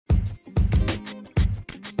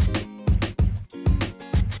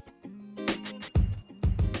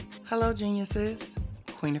Hello, geniuses.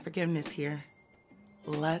 Queen of Forgiveness here.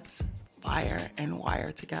 Let's fire and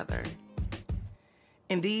wire together.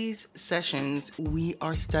 In these sessions, we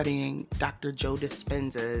are studying Dr. Joe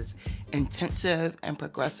Dispenza's intensive and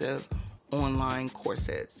progressive online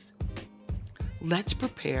courses. Let's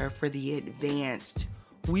prepare for the advanced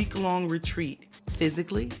week-long retreat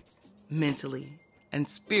physically, mentally, and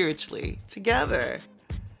spiritually together.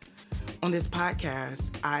 On this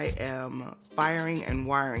podcast, I am firing and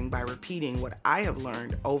wiring by repeating what I have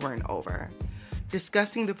learned over and over,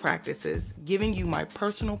 discussing the practices, giving you my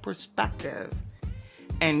personal perspective,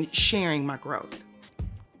 and sharing my growth.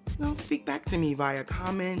 Now, speak back to me via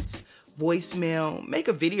comments, voicemail, make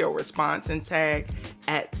a video response, and tag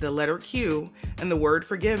at the letter Q and the word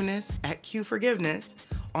forgiveness at Q Forgiveness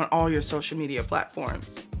on all your social media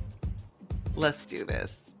platforms. Let's do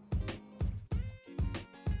this.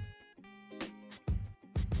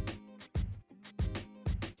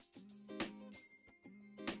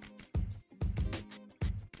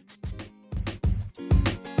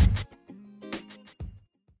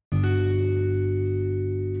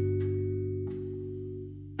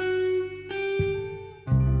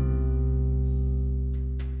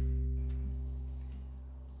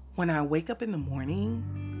 When I wake up in the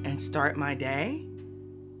morning and start my day,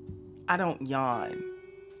 I don't yawn,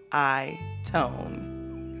 I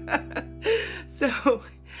tone. So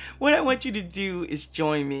what I want you to do is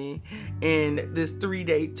join me in this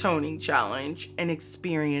 3-day toning challenge and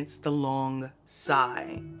experience the long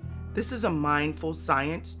sigh. This is a mindful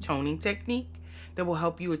science toning technique that will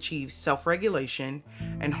help you achieve self-regulation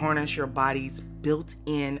and harness your body's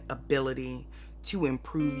built-in ability to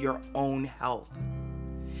improve your own health.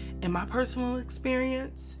 In my personal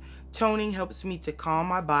experience, toning helps me to calm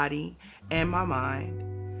my body and my mind,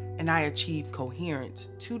 and I achieve coherence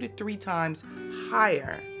 2 to 3 times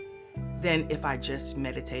higher than if I just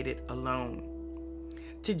meditated alone.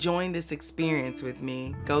 To join this experience with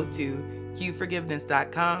me, go to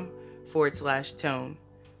qforgiveness.com/tone.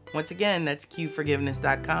 Once again, that's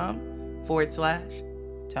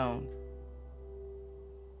qforgiveness.com/tone.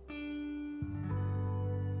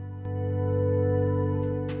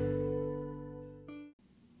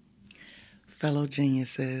 Fellow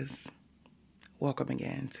geniuses, welcome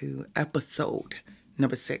again to episode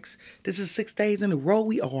number 6. This is 6 days in a row.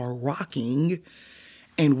 We are rocking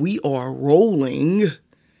and we are rolling.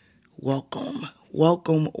 Welcome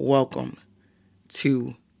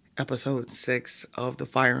to episode 6 of the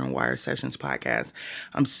Fire and Wire Sessions podcast.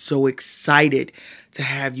 I'm so excited to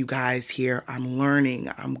have you guys here. I'm learning,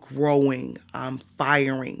 I'm growing, I'm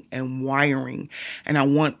firing and wiring, and I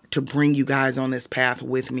want to bring you guys on this path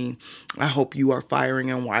with me. I hope you are firing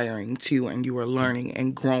and wiring too, and you are learning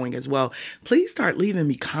and growing as well. Please start leaving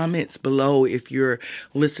me comments below if you're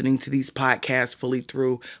listening to these podcasts fully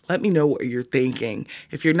through. Let me know what you're thinking.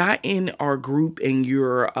 If you're not in our group and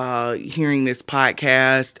you're hearing this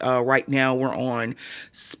podcast, right now we're on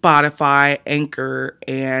Spotify, Anchor,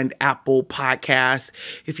 and Apple Podcasts.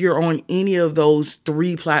 If you're on any of those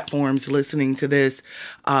 3 platforms listening to this,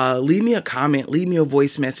 leave me a comment, leave me a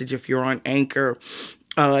voice message if you're on Anchor,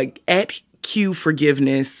 at Q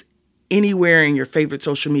Forgiveness, anywhere in your favorite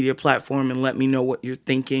social media platform, and let me know what you're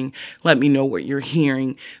thinking. Let me know what you're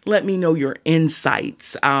hearing. Let me know your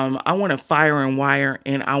insights. I want to fire and wire,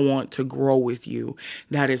 and I want to grow with you.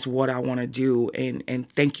 That is what I want to do, and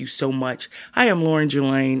thank you so much. I am Lauren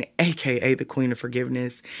Jelaine, aka the Queen of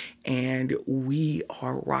Forgiveness, and we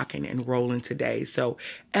are rocking and rolling today. So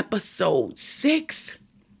episode 6,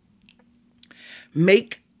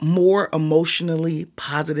 make more emotionally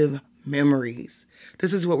positive memories.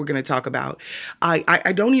 This is what we're going to talk about.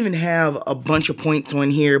 I don't even have a bunch of points on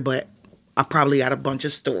here, but I probably got a bunch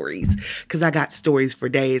of stories because I got stories for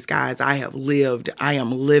days, guys. I have lived. I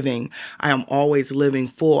am living. I am always living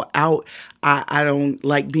full out. I don't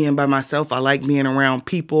like being by myself. I like being around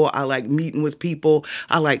people. I like meeting with people.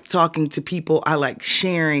 I like talking to people. I like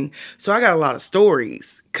sharing. So I got a lot of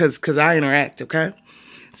stories because I interact, okay?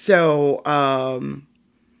 So,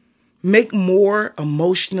 make more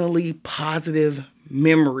emotionally positive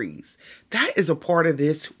memories. That is a part of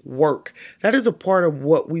this work. That is a part of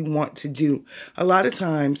what we want to do. A lot of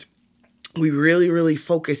times we really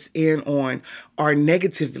focus in on our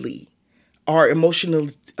emotionally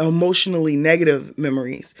negative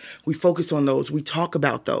memories. We focus on those. We talk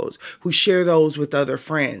about those. We share those with other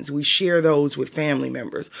friends. We share those with family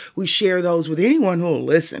members. We share those with anyone who will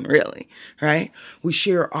listen, really, right? We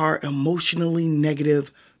share our emotionally negative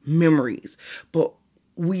memories, but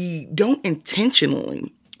we don't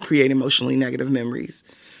intentionally create emotionally negative memories.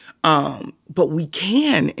 But we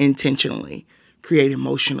can intentionally create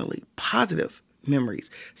emotionally positive memories.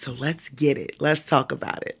 So let's get it. Let's talk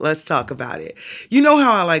about it. Let's talk about it. You know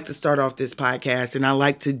how I like to start off this podcast, and I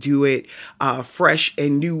like to do it fresh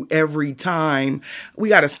and new every time. We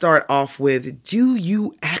got to start off with, do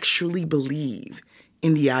you actually believe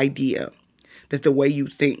in the idea that the way you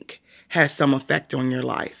think has some effect on your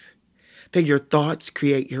life? That your thoughts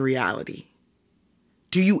create your reality?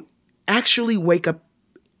 Do you actually wake up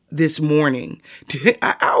this morning?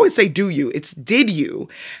 I always say, do you? It's did you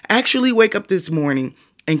actually wake up this morning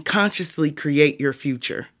and consciously create your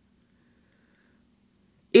future?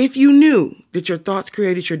 If you knew that your thoughts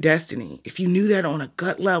created your destiny, if you knew that on a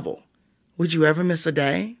gut level, would you ever miss a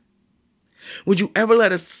day? Would you ever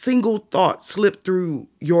let a single thought slip through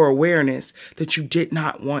your awareness that you did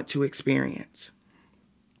not want to experience?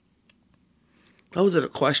 Those are the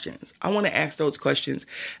questions. I want to ask those questions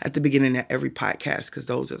at the beginning of every podcast, because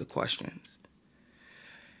those are the questions.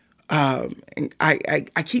 And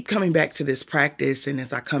I keep coming back to this practice, and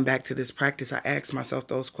as I come back to this practice, I ask myself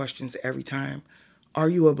those questions every time. Are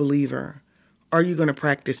you a believer? Are you going to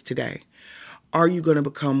practice today? Are you going to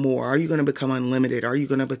become more? Are you going to become unlimited? Are you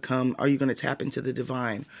going to tap into the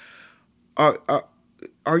divine? Are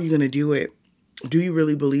you going to do it? Do you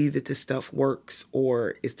really believe that this stuff works,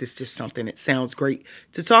 or is this just something that sounds great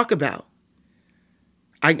to talk about?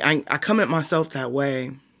 I come at myself that way.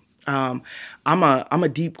 I'm a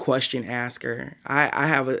deep question asker.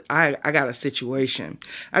 I got a situation.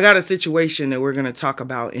 I got a situation that we're gonna talk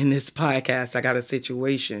about in this podcast. I got a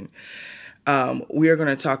situation. We are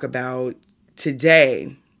gonna talk about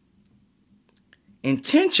today.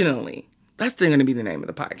 Intentionally. That's going to be the name of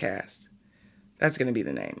the podcast. That's going to be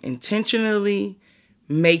the name. Intentionally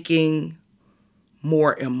making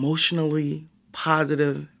more emotionally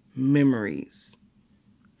positive memories.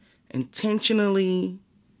 Intentionally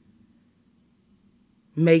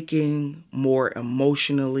making more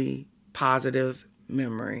emotionally positive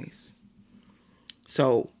memories.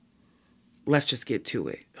 So let's just get to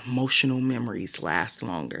it. Emotional memories last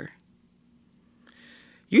longer.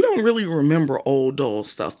 You don't really remember old dull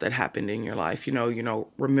stuff that happened in your life.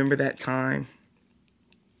 Remember that time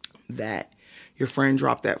that your friend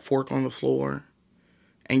dropped that fork on the floor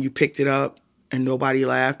and you picked it up and nobody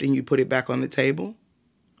laughed and you put it back on the table?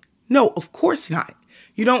 No, of course not.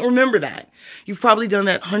 You don't remember that. You've probably done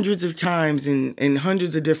that hundreds of times in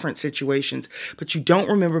hundreds of different situations, but you don't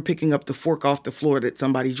remember picking up the fork off the floor that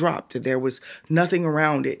somebody dropped. There was nothing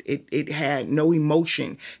around it. It had no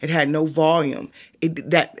emotion. It had no volume.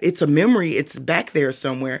 It's a memory. It's back there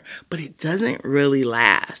somewhere, but it doesn't really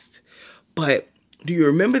last. But do you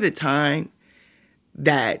remember the time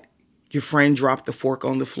that your friend dropped the fork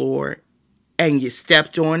on the floor and you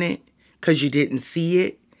stepped on it because you didn't see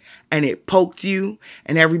it? And it poked you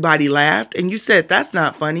and everybody laughed. And you said, that's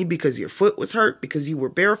not funny because your foot was hurt because you were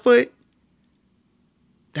barefoot.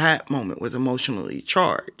 That moment was emotionally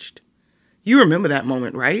charged. You remember that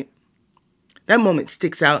moment, right? That moment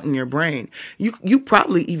sticks out in your brain. You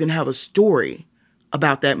probably even have a story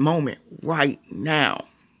about that moment right now.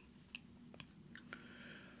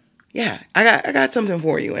 Yeah, I got something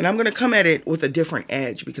for you. And I'm going to come at it with a different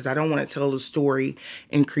edge because I don't want to tell the story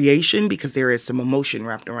in creation because there is some emotion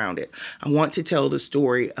wrapped around it. I want to tell the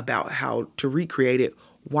story about how to recreate it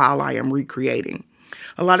while I am recreating.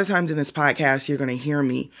 A lot of times in this podcast, you're going to hear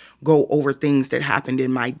me go over things that happened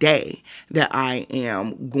in my day that I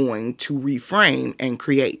am going to reframe and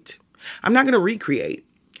create. I'm not going to recreate.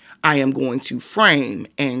 I am going to frame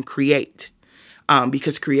and create.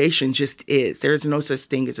 Because creation just is. There's no such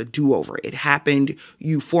thing as a do-over. It happened.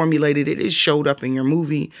 You formulated it. It showed up in your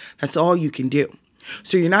movie. That's all you can do.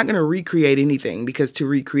 So you're not going to recreate anything because to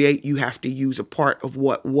recreate, you have to use a part of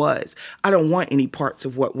what was. I don't want any parts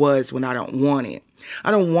of what was when I don't want it.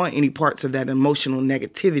 I don't want any parts of that emotional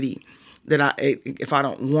negativity if I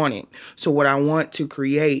don't want it. So what I want to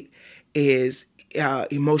create is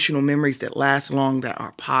emotional memories that last long, that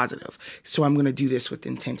are positive. So I'm going to do this with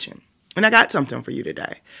intention. And I got something for you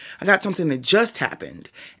today. I got something that just happened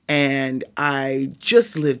and I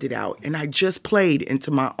just lived it out and I just played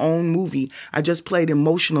into my own movie. I just played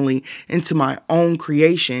emotionally into my own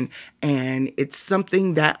creation, and it's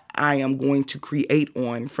something that I am going to create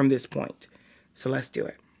on from this point. So let's do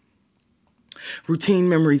it. Routine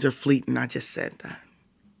memories are fleeting. I just said that.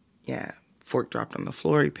 Yeah. Fork dropped on the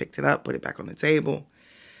floor. He picked it up, put it back on the table.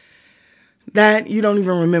 That you don't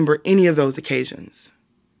even remember any of those occasions.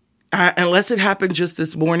 Unless it happened just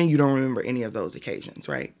this morning, you don't remember any of those occasions,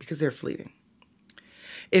 right? Because they're fleeting.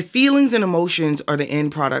 If feelings and emotions are the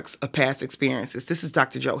end products of past experiences, this is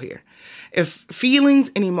Dr. Joe here. If feelings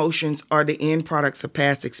and emotions are the end products of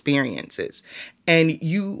past experiences, and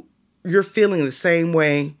you're feeling the same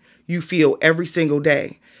way you feel every single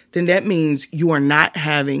day, then that means you are not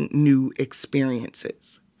having new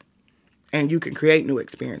experiences. And you can create new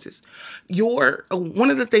experiences. One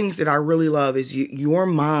of the things that I really love is your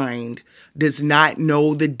mind does not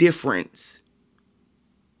know the difference.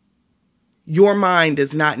 Your mind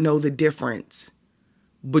does not know the difference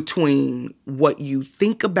between what you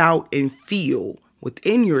think about and feel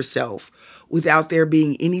within yourself without there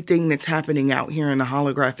being anything that's happening out here in the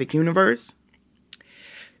holographic universe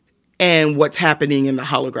and what's happening in the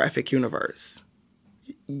holographic universe.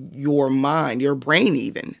 Your mind, your brain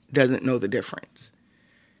even, doesn't know the difference.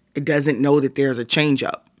 It doesn't know that there's a change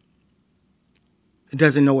up. It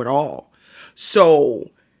doesn't know at all.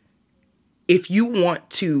 So if you want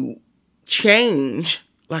to change,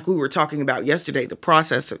 like we were talking about yesterday, the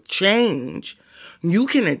process of change, you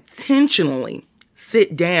can intentionally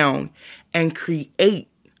sit down and create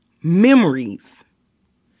memories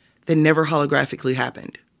that never holographically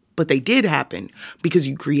happened. But they did happen because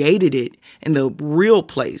you created it in the real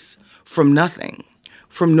place from nothing,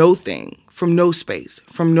 from no thing, from no space,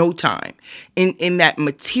 from no time, in that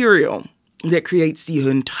material that creates the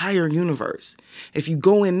entire universe. If you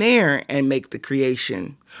go in there and make the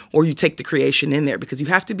creation, or you take the creation in there, because you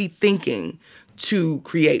have to be thinking to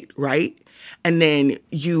create, right? And then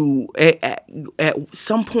you, at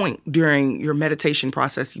some point during your meditation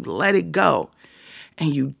process, you let it go.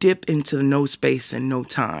 And you dip into no space and no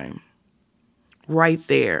time. Right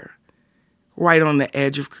there. Right on the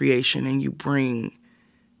edge of creation. And you bring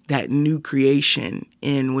that new creation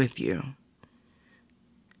in with you.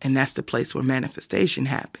 And that's the place where manifestation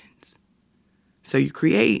happens. So you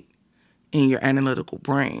create in your analytical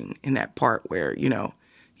brain, in that part where,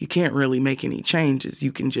 you can't really make any changes.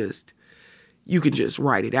 You can just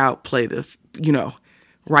write it out,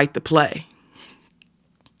 write the play.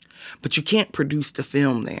 But you can't produce the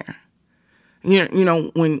film there.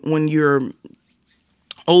 When you're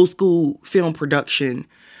old school film production,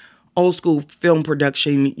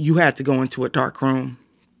 you had to go into a dark room.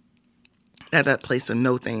 That place of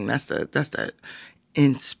no thing. That's the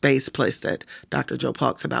in space place that Dr. Joe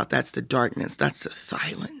talks about. That's the darkness. That's the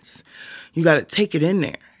silence. You got to take it in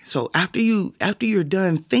there. So after you're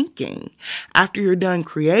done thinking, after you're done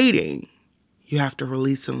creating, you have to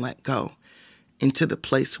release and let go into the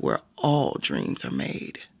place where all dreams are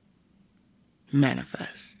made.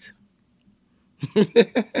 Manifest.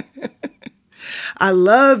 I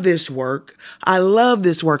love this work. That's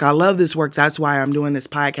why I'm doing this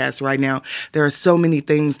podcast right now. There are so many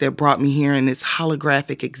things that brought me here in this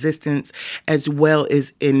holographic existence, as well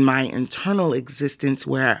as in my internal existence,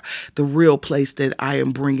 where the real place that I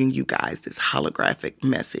am bringing you guys this holographic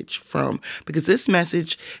message from, because this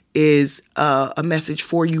message is a message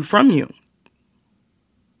for you, from you.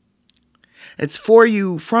 It's for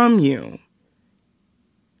you, from you.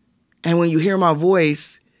 And when you hear my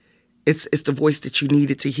voice, it's the voice that you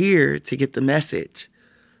needed to hear to get the message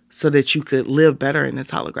so that you could live better in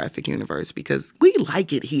this holographic universe, because we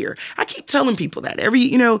like it here. I keep telling people that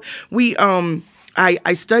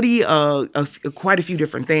I study quite a few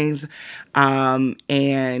different things.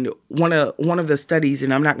 And one of the studies,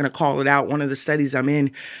 and I'm not going to call it out, one of the studies I'm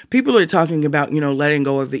in, people are talking about, letting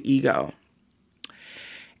go of the ego.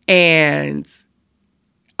 And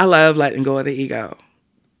I love letting go of the ego.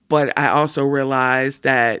 But I also realize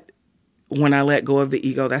that when I let go of the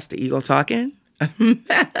ego, that's the ego talking.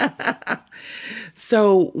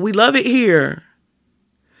 So we love it here.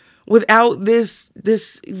 Without these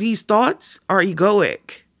thoughts are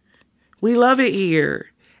egoic. We love it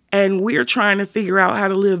here. And we're trying to figure out how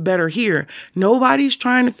to live better here. Nobody's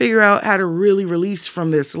trying to figure out how to really release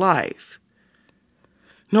from this life.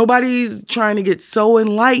 Nobody's trying to get so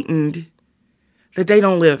enlightened that they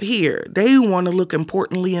don't live here. They want to look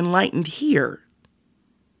importantly enlightened here.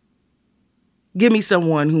 Give me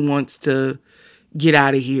someone who wants to get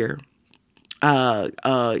out of here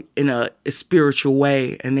in a spiritual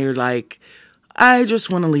way, and they're like, I just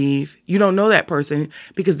want to leave. You don't know that person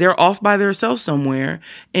because they're off by themselves somewhere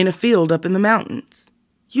in a field up in the mountains.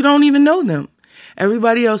 You don't even know them.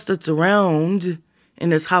 Everybody else that's around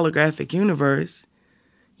in this holographic universe,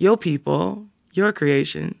 your people, your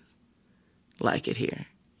creations, like it here.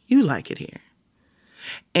 You like it here.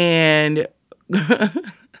 And,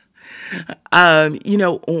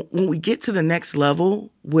 when we get to the next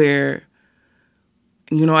level where,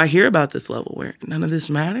 I hear about this level where none of this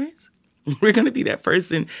matters, we're going to be that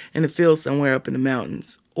person in the field somewhere up in the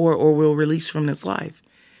mountains, or we'll release from this life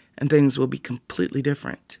and things will be completely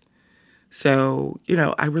different. So,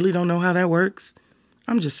 I really don't know how that works.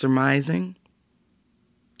 I'm just surmising.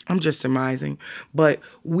 I'm just surmising. But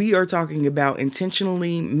we are talking about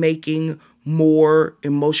intentionally making more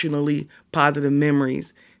emotionally positive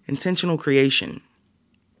memories, intentional creation.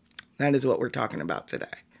 That is what we're talking about today.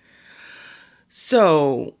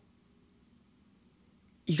 So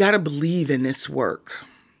you got to believe in this work.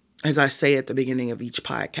 As I say at the beginning of each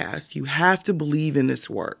podcast, you have to believe in this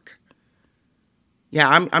work. Yeah,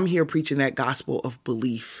 I'm here preaching that gospel of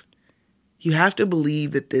belief. You have to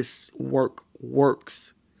believe that this work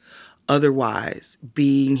works. Otherwise,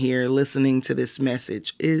 being here, listening to this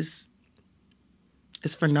message is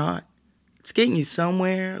for naught. It's getting you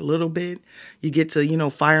somewhere a little bit. You get to,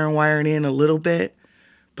 fire and wiring in a little bit.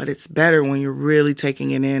 But it's better when you're really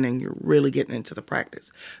taking it in and you're really getting into the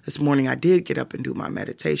practice. This morning, I did get up and do my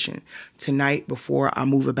meditation. Tonight, before I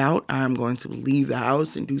move about, I'm going to leave the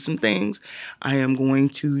house and do some things. I am going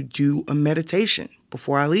to do a meditation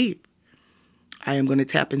before I leave. I am going to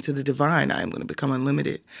tap into the divine. I am going to become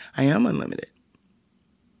unlimited. I am unlimited.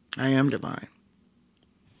 I am divine.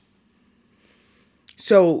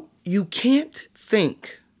 So you can't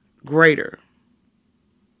think greater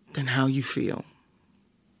than how you feel.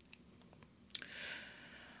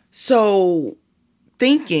 So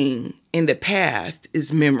thinking in the past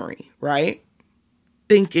is memory, right?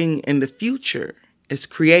 Thinking in the future is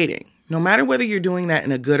creating. No matter whether you're doing that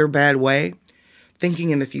in a good or bad way, thinking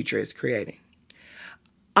in the future is creating.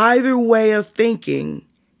 Either way of thinking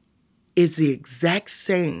is the exact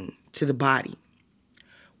same to the body.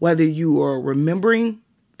 Whether you are remembering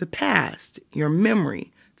the past, your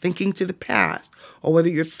memory, thinking to the past, or whether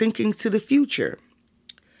you're thinking to the future,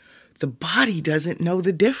 the body doesn't know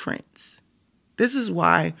the difference. This is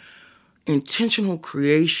why intentional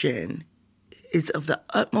creation is of the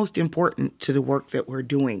utmost importance to the work that we're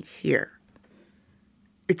doing here.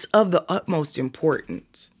 It's of the utmost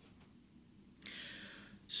importance.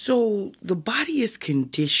 So the body is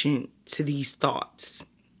conditioned to these thoughts,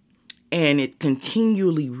 and it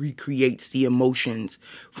continually recreates the emotions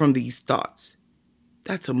from these thoughts.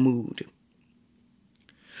 That's a mood.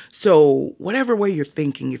 So whatever way you're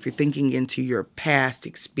thinking, if you're thinking into your past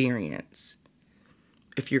experience,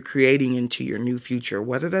 if you're creating into your new future,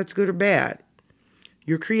 whether that's good or bad,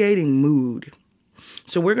 you're creating mood.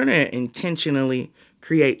 So we're going to intentionally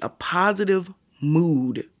create a positive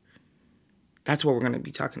mood. That's what we're going to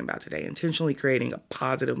be talking about today, intentionally creating a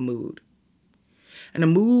positive mood. And a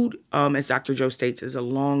mood, as Dr. Joe states, is a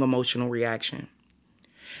long emotional reaction.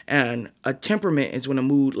 And a temperament is when a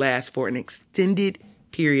mood lasts for an extended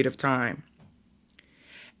period of time.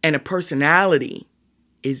 And a personality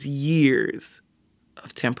is years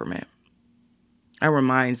of temperament. That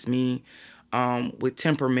reminds me with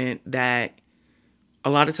temperament that a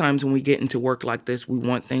lot of times when we get into work like this, we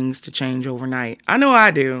want things to change overnight. I know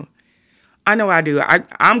I do. I'm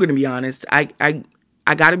going to be honest. I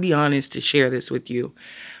got to be honest to share this with you.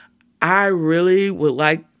 I really would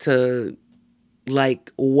like to,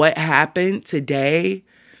 what happened today,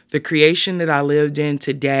 the creation that I lived in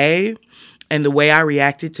today, and the way I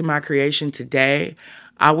reacted to my creation today,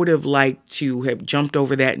 I would have liked to have jumped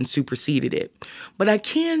over that and superseded it. But I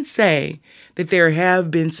can say that there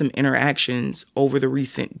have been some interactions over the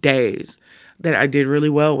recent days that I did really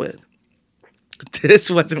well with.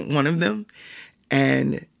 This wasn't one of them.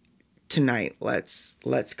 And tonight, let's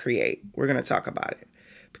create. We're going to talk about it.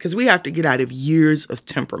 Because we have to get out of years of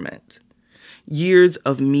temperament. Years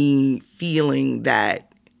of me feeling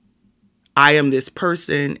that I am this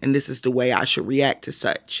person and this is the way I should react to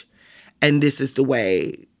such. And this is the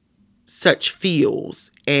way such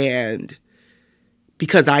feels. And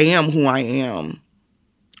because I am who I am,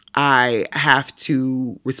 I have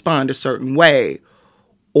to respond a certain way.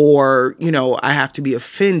 Or, I have to be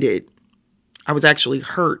offended. I was actually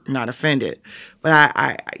hurt, not offended. But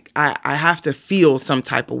I have to feel some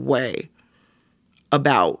type of way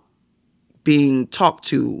about being talked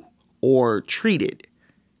to or treated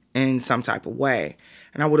in some type of way.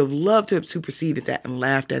 And I would have loved to have superseded that and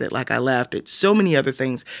laughed at it like I laughed at so many other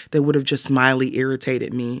things that would have just mildly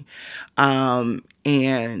irritated me.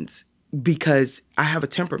 And because I have a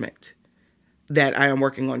temperament that I am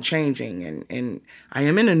working on changing, and I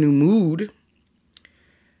am in a new mood,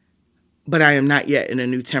 but I am not yet in a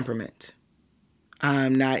new temperament.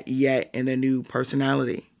 I'm not yet in a new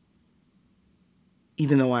personality.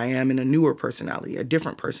 Even though I am in a newer personality, a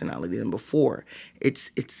different personality than before,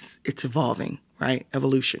 it's evolving, right?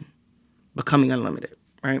 Evolution, becoming unlimited,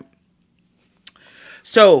 right?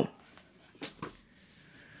 So,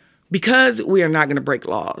 because we are not going to break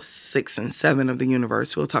laws 6 and 7 of the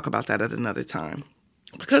universe, we'll talk about that at another time.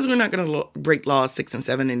 Because we're not going to break laws 6 and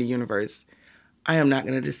 7 in the universe, I am not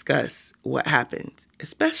going to discuss what happened,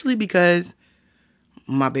 especially because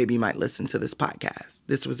my baby might listen to this podcast.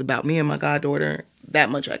 This was about me and my goddaughter. That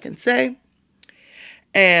much I can say.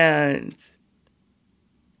 And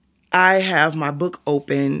I have my book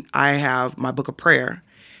open. I have my book of prayer.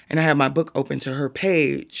 And I have my book open to her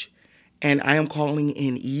page. And I am calling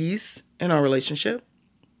in ease in our relationship.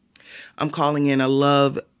 I'm calling in a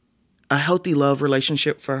healthy love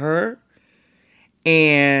relationship for her.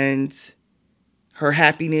 And her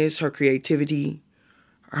happiness, her creativity,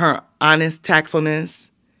 her honest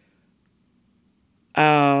tactfulness,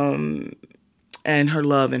 and her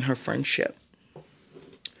love and her friendship.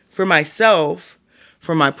 For myself,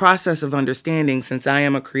 for my process of understanding, since I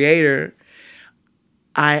am a creator,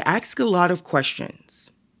 I ask a lot of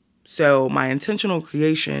questions. So my intentional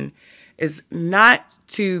creation is not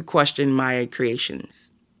to question my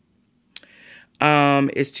creations.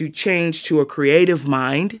 Is to change to a creative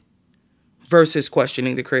mind versus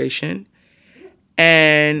questioning the creation,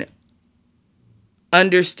 and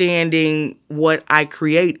understanding what I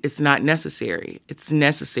create is not necessary. It's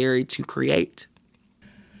necessary to create.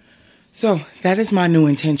 So that is my new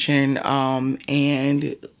intention,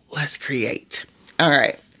 and let's create. All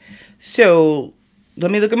right. So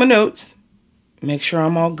let me look at my notes, make sure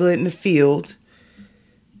I'm all good in the field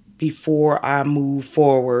before I move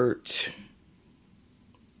forward.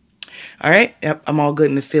 All right. Yep, I'm all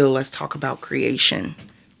good in the field. Let's talk about creation.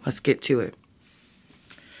 Let's get to it.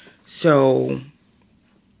 So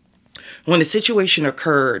when the situation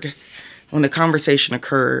occurred, when the conversation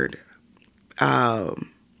occurred, I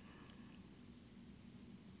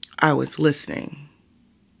was listening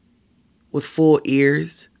with full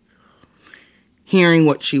ears, hearing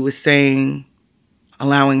what she was saying,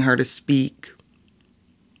 allowing her to speak.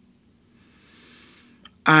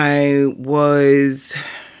 I was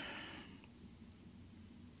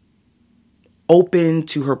open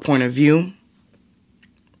to her point of view.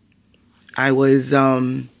 I was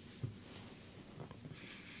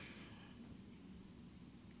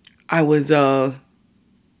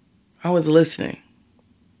listening.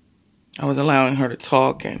 I was allowing her to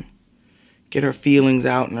talk and get her feelings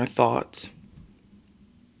out and her thoughts.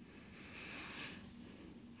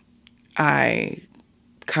 I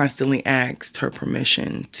constantly asked her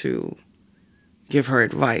permission to give her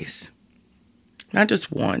advice. Not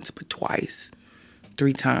just once, but twice,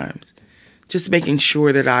 3 times. Just making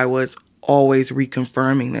sure that I was always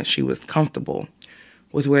reconfirming that she was comfortable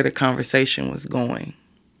with where the conversation was going.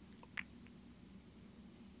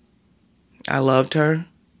 I loved her.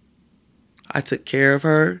 I took care of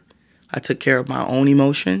her. I took care of my own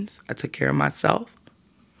emotions. I took care of myself.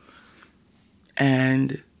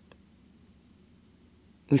 And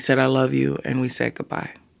we said, I love you, and we said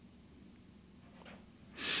goodbye.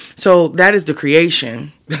 So that is the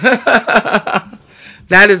creation.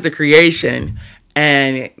 That is the creation.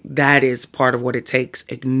 And that is part of what it takes.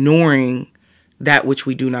 Ignoring that which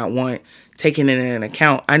we do not want, taking it into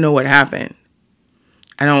account. I know what happened.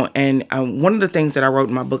 One of the things that I wrote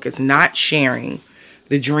in my book is not sharing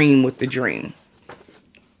the dream with the dream.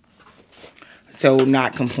 So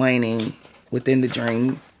not complaining within the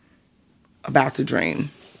dream about the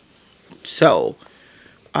dream. So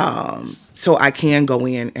I can go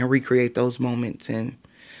in and recreate those moments and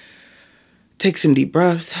take some deep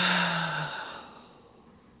breaths,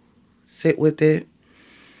 sit with it,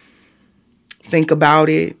 think about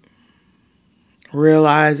it,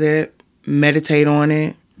 realize it, meditate on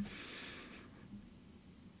it.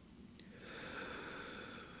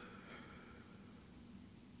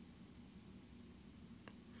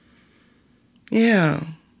 Yeah,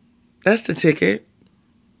 that's the ticket.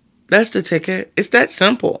 That's the ticket. It's that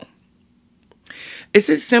simple. It's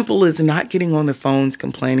as simple as not getting on the phones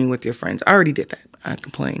complaining with your friends. I already did that. I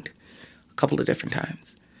complained a couple of different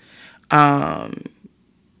times. I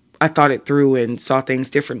thought it through and saw things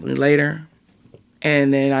differently later.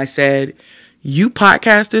 And then I said, you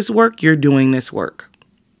podcast this work, you're doing this work.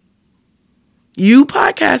 You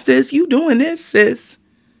podcast this, you doing this, sis.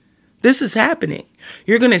 This is happening.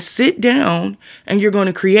 You're going to sit down and you're going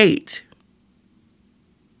to create.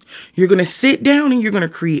 You're going to sit down and you're going to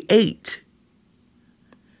create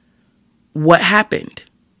what happened.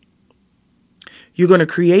 You're going to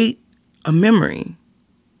create a memory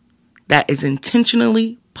that is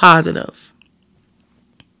intentionally positive.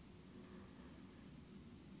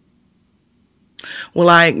 Will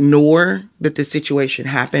I ignore that the situation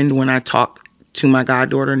happened when I talk to my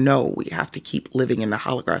goddaughter? No, we have to keep living in the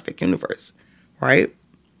holographic universe, right?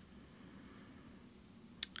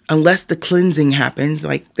 Unless the cleansing happens,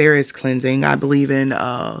 like there is cleansing. I believe in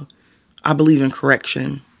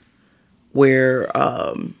correction, where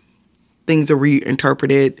things are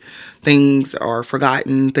reinterpreted, things are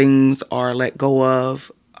forgotten, things are let go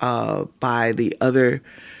of by the other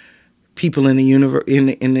people in the universe,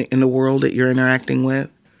 in the world that you're interacting with,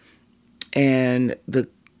 and the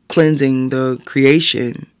cleansing, the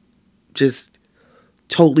creation, just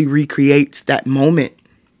totally recreates that moment.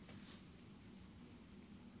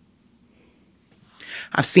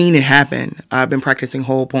 I've seen it happen. I've been practicing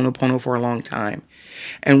Ho'oponopono for a long time,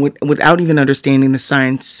 and without even understanding the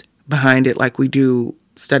science behind it, like we do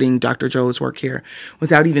studying Dr. Joe's work here,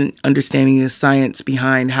 without even understanding the science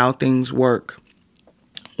behind how things work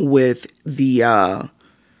with the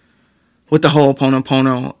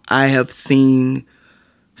Ho'oponopono, I have seen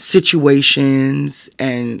situations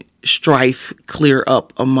and strife clear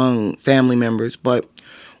up among family members, but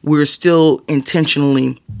we're still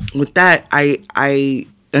intentionally with that. I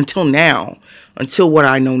until what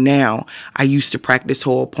I know now, I used to practice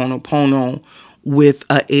Ho'oponopono with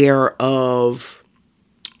an air of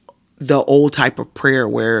the old type of prayer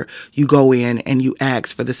where you go in and you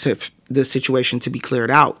ask for the situation to be cleared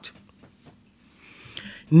out.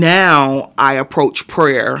 Now I approach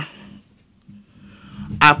prayer.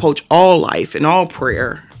 I approach all life and all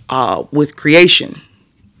prayer with creation.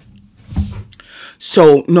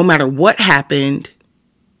 So no matter what happened,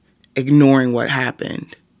 ignoring what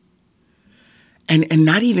happened, and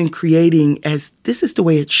not even creating as this is the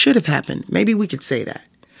way it should have happened. Maybe we could say that,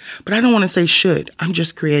 but I don't want to say should. I'm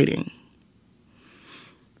just creating.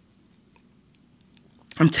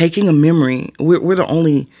 I'm taking a memory. We're the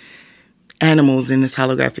only animals in this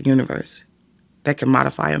holographic universe that can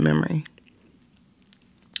modify a memory.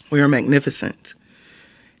 We are magnificent.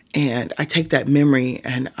 And I take that memory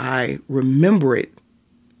and I remember it,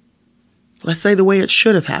 let's say the way it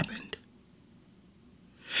should have happened.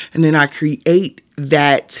 And then I create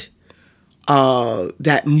that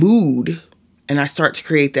mood, and I start to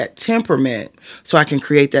create that temperament so I can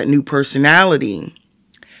create that new personality,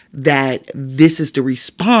 that this is the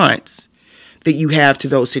response that you have to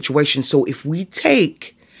those situations. So if we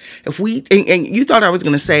and you thought I was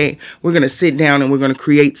going to say, we're going to sit down and we're going to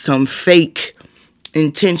create some fake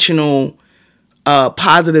intentional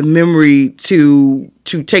positive memory to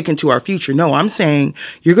take into our future. No, I'm saying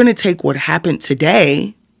you're going to take what happened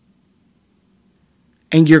today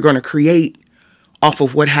and you're going to create off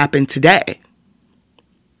of what happened today.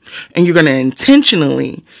 And you're going to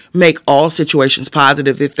intentionally make all situations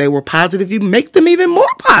positive. If they were positive, you make them even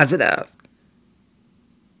more positive.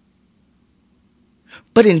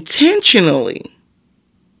 But intentionally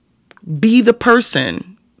be the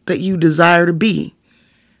person that you desire to be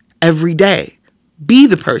every day. Be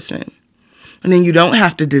the person. And then you don't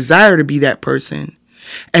have to desire to be that person.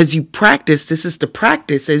 As you practice, this is the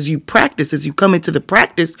practice. As you practice, as you come into the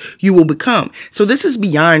practice, you will become. So this is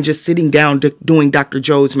beyond just sitting down doing Dr.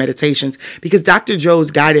 Joe's meditations, because Dr.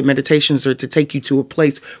 Joe's guided meditations are to take you to a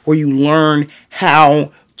place where you learn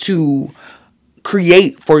how to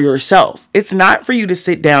create for yourself. It's not for you to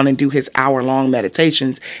sit down and do his hour-long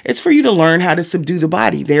meditations. It's for you to learn how to subdue the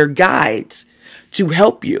body. They're guides to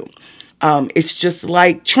help you. It's just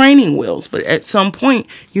like training wheels, but at some point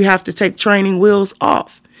you have to take training wheels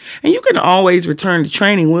off. And you can always return to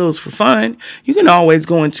training wheels for fun. You can always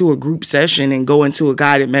go into a group session and go into a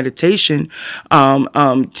guided meditation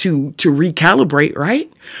to recalibrate,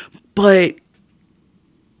 right? But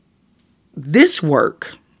this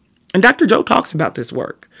work, and Dr. Joe talks about this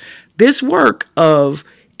work of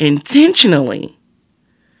intentionally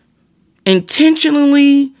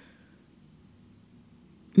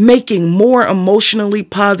making more emotionally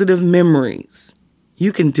positive memories.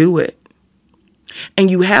 You can do it. And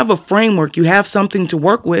you have a framework. You have something to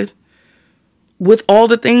work with all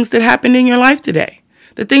the things that happened in your life today.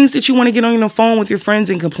 The things that you want to get on the phone with your friends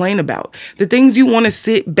and complain about. The things you want to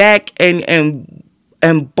sit back and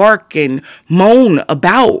bark and moan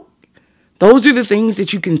about. Those are the things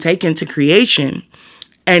that you can take into creation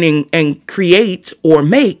and create or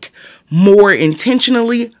make more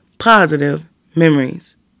intentionally positive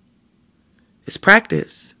memories. It's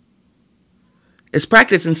practice. It's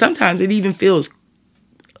practice, and sometimes it even feels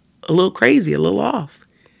a little crazy, a little off.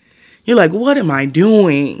 You're like, what am I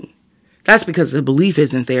doing? That's because the belief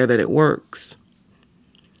isn't there that it works.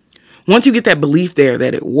 Once you get that belief there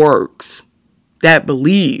that it works, that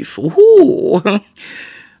belief,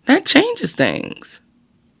 that changes things.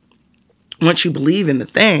 Once you believe in the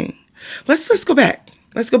thing. Let's go back.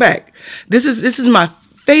 This is my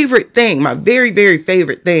favorite thing, my very, very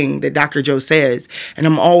favorite thing that Dr. Joe says, and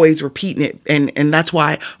I'm always repeating it, and that's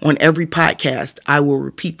why on every podcast I will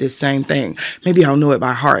repeat this same thing. Maybe I'll know it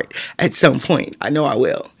by heart at some point. I know I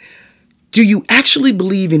will. Do you actually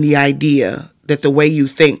believe in the idea that the way you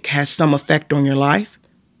think has some effect on your life?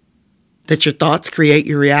 That your thoughts create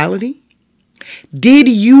your reality? Did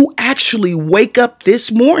you actually wake up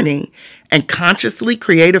this morning and consciously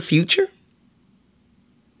create a future?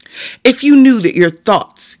 If you knew that your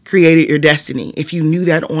thoughts created your destiny, if you knew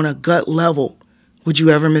that on a gut level, would you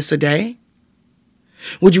ever miss a day?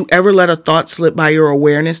 Would you ever let a thought slip by your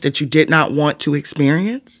awareness that you did not want to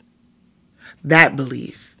experience? That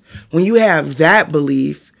belief. When you have that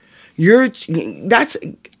belief,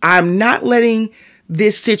 I'm not letting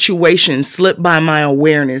this situation slip by my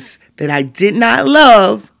awareness that I did not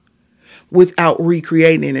love without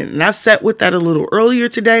recreating it. And I sat with that a little earlier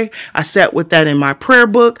today. I sat with that in my prayer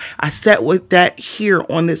book. I sat with that here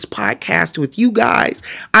on this podcast with you guys.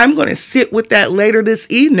 I'm going to sit with that later this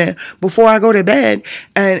evening before I go to bed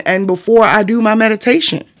and before I do my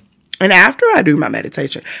meditation. And after I do my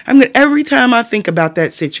meditation, every time I think about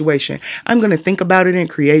that situation, I'm going to think about it in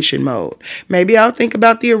creation mode. Maybe I'll think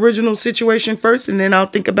about the original situation first, and then I'll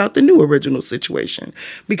think about the new original situation,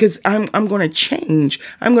 because I'm going to change.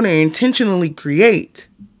 I'm going to intentionally create.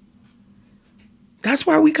 That's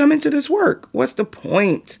why we come into this work. What's the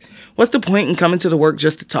point? What's the point in coming to the work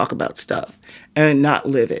just to talk about stuff and not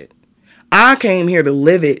live it? I came here to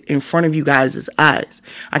live it in front of you guys' eyes.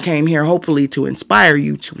 I came here hopefully to inspire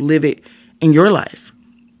you to live it in your life,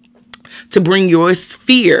 to bring your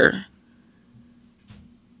sphere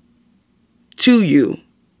to you,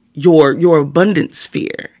 your abundant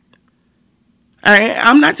sphere.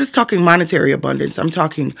 I'm not just talking monetary abundance. I'm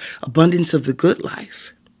talking abundance of the good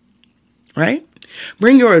life, right?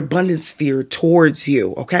 Bring your abundant sphere towards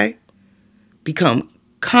you, okay? Become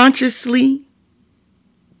consciously,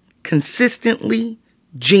 consistently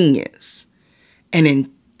genius and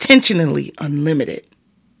intentionally unlimited.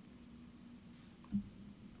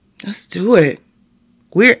 Let's do it.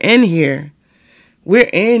 We're in here.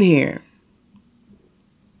 We're in here.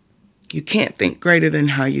 You can't think greater than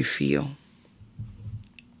how you feel.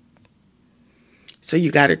 So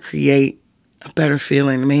you got to create a better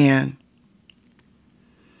feeling, man.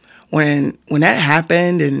 When that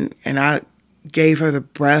happened and I gave her the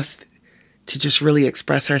breath to just really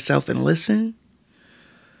express herself and listen,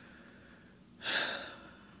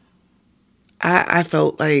 I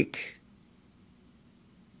felt like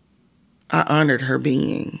I honored her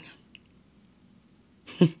being.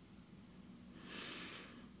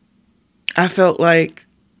 I felt like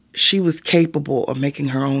she was capable of making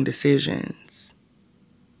her own decisions.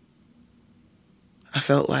 I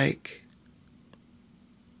felt like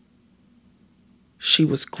she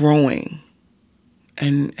was growing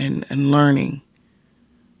and learning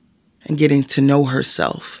and getting to know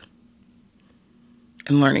herself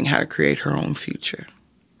and learning how to create her own future.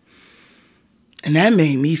 And that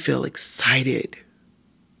made me feel excited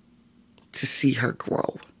to see her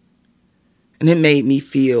grow. And it made me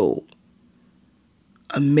feel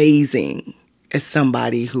amazing as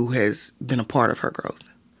somebody who has been a part of her growth.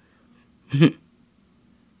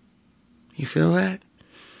 You feel that?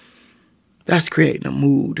 That's creating a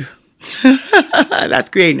mood. That's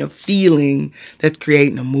creating a feeling. That's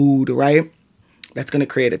creating a mood, right? That's going to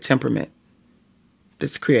create a temperament.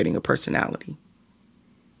 That's creating a personality.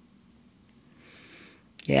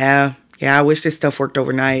 Yeah, I wish this stuff worked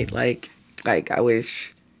overnight. Like I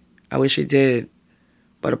wish it did.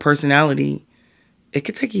 But a personality, it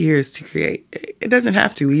could take years to create. It doesn't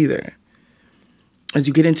have to either. As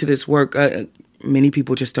you get into this work, many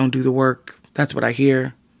people just don't do the work. That's what I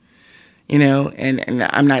hear. You know, and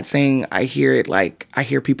I'm not saying I hear it like I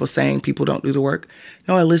hear people saying people don't do the work.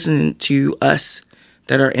 No, I listen to us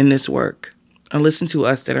that are in this work. I listen to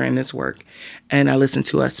us that are in this work. And I listen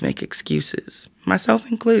to us make excuses, myself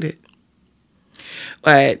included.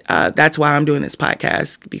 But that's why I'm doing this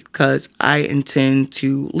podcast, because I intend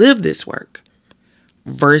to live this work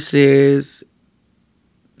versus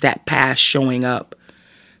that past showing up,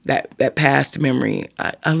 that past memory.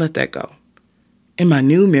 I let that go. In my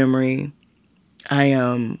new memory, I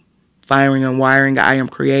am firing and wiring. I am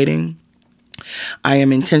creating. I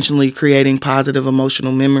am intentionally creating positive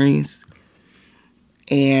emotional memories.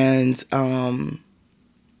 And, oh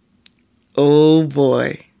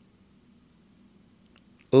boy.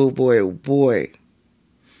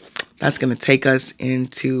 That's going to take us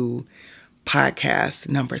into podcast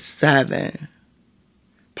number 7.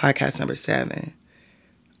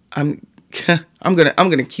 I'm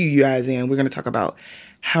going to cue you guys in. We're going to talk about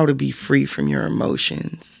how to be free from your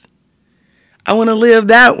emotions. I want to live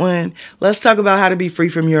that one. Let's talk about how to be free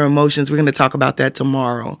from your emotions. We're going to talk about that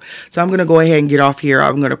tomorrow. So I'm going to go ahead and get off here.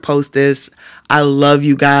 I'm going to post this. I love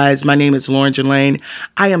you guys. My name is Lauren Jelaine.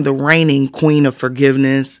 I am the reigning queen of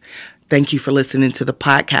forgiveness. Thank you for listening to the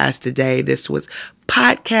podcast today. This was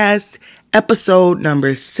podcast episode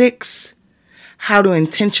number 6, how to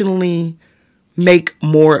intentionally make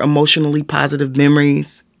more emotionally positive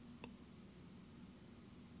memories.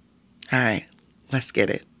 All right, let's get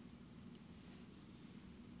it.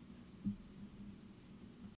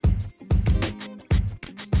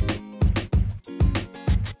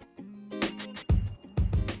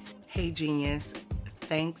 Hey, Genius.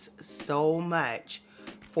 Thanks so much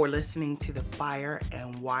for listening to the Fire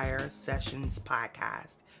and Wire Sessions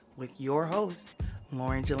podcast with your host,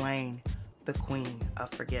 Lauren Jelaine, the Queen of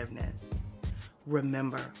Forgiveness.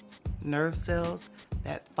 Remember, nerve cells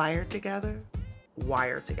that fire together,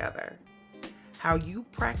 wire together. How you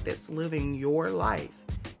practice living your life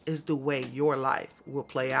is the way your life will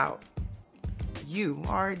play out. You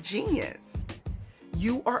are a genius.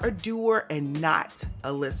 You are a doer and not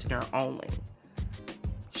a listener only.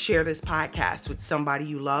 Share this podcast with somebody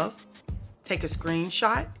you love. Take a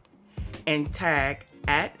screenshot and tag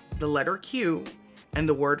at the letter Q and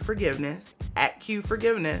the word forgiveness at Q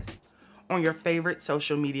Forgiveness on your favorite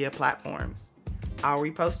social media platforms. I'll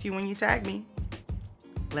repost you when you tag me.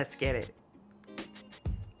 Let's get it.